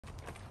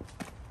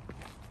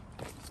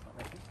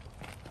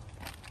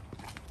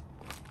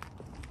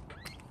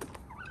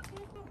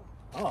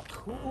Oh,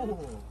 cool.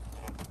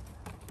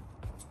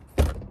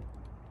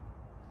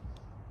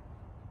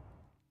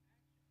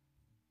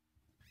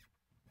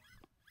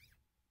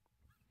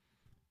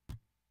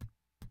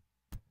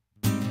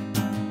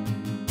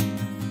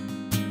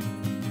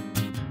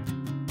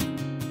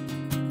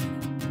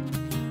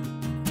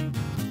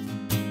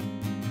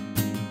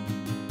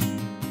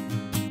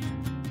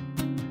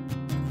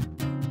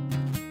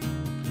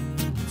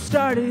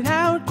 Started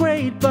out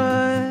great,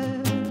 but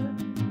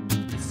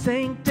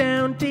sank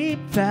down deep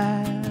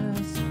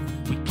fast.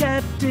 We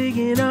kept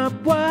digging up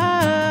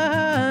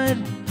what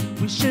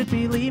we should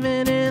be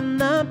leaving in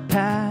the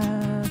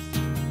past.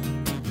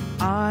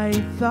 I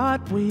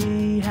thought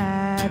we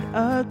had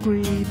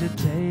agreed to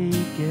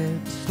take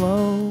it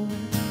slow.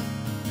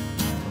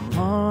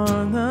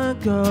 Long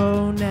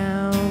ago,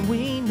 now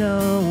we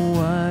know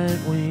what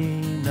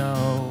we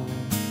know.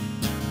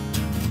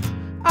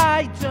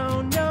 I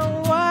don't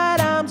know what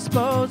I'm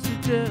supposed to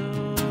do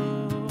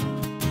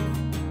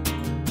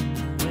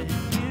with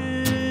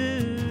you.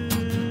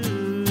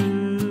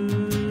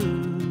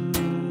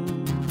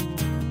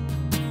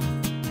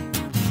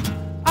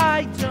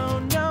 I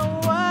don't know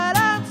what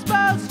I'm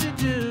supposed to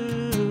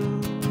do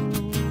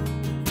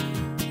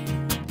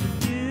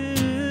with you.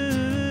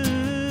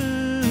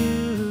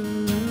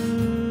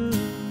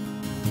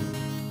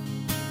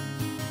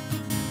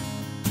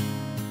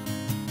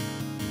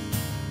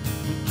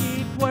 We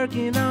keep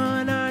working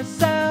on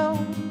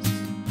ourselves,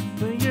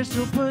 but you're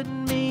still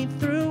putting me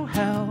through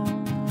hell.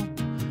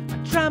 I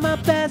try my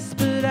best,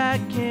 but I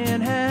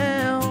can't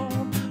help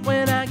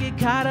when I get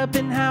caught up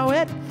in how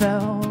it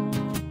felt.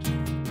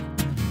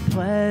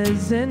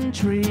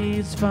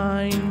 Pleasantries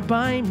fine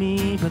by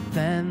me, but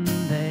then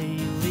they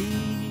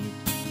lead,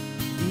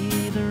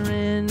 either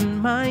in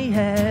my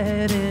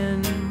head,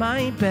 in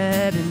my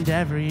bed, and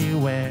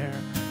everywhere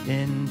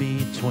in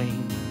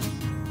between.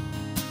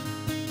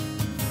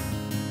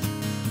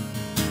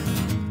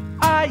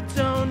 I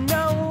don't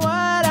know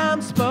what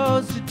I'm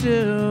supposed to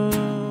do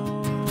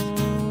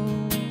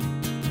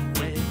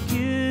with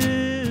you.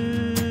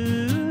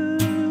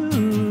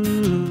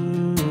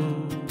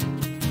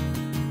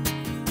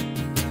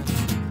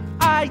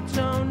 I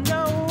don't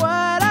know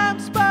what I'm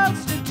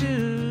supposed to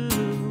do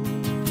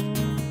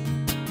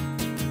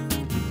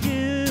with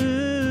you.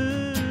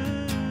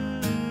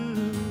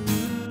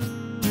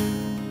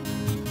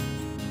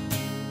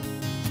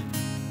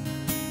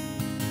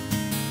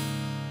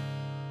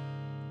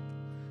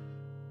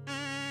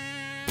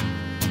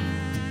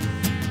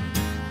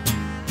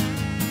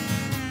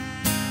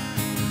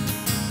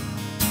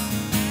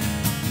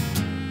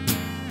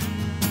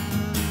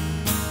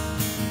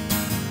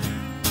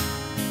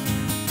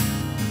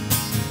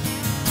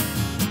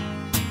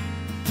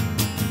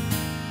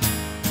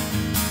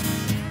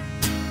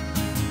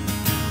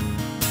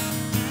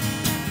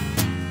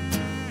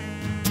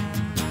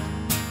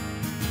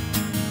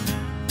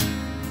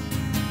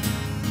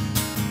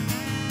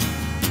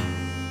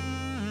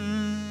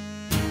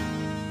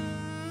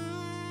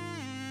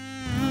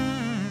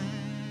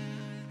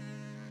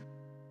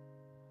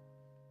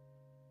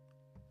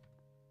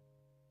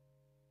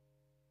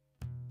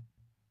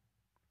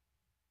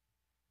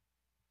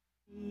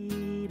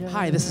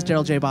 Hi, this is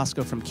Darryl J.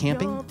 Basco from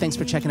Camping. Thanks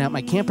for checking out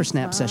my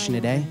CamperSnap session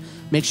today.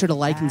 Make sure to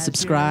like and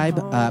subscribe.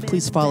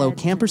 Please follow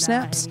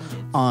CamperSnaps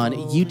on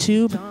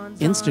YouTube,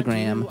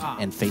 Instagram,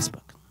 and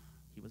Facebook.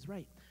 He was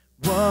right.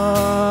 Whoa,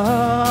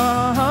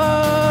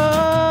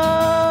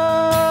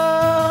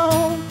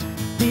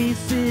 these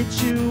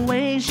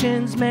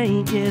situations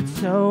make it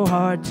so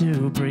hard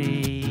to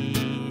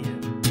breathe.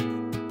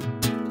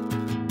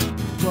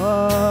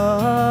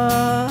 Whoa,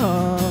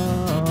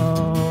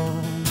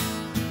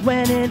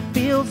 when it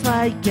feels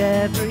like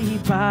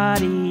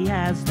everybody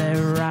has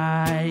their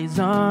eyes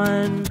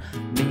on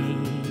me.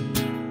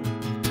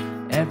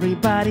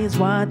 Everybody's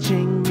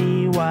watching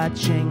me,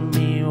 watching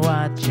me,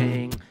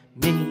 watching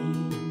me.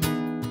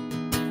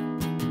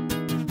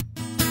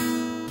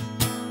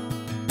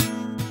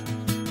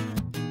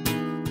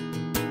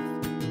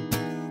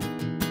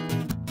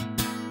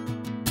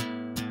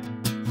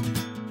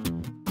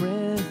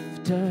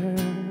 Grifter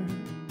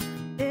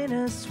in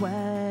a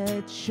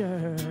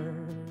sweatshirt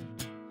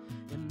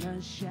in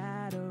the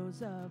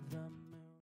shadows of the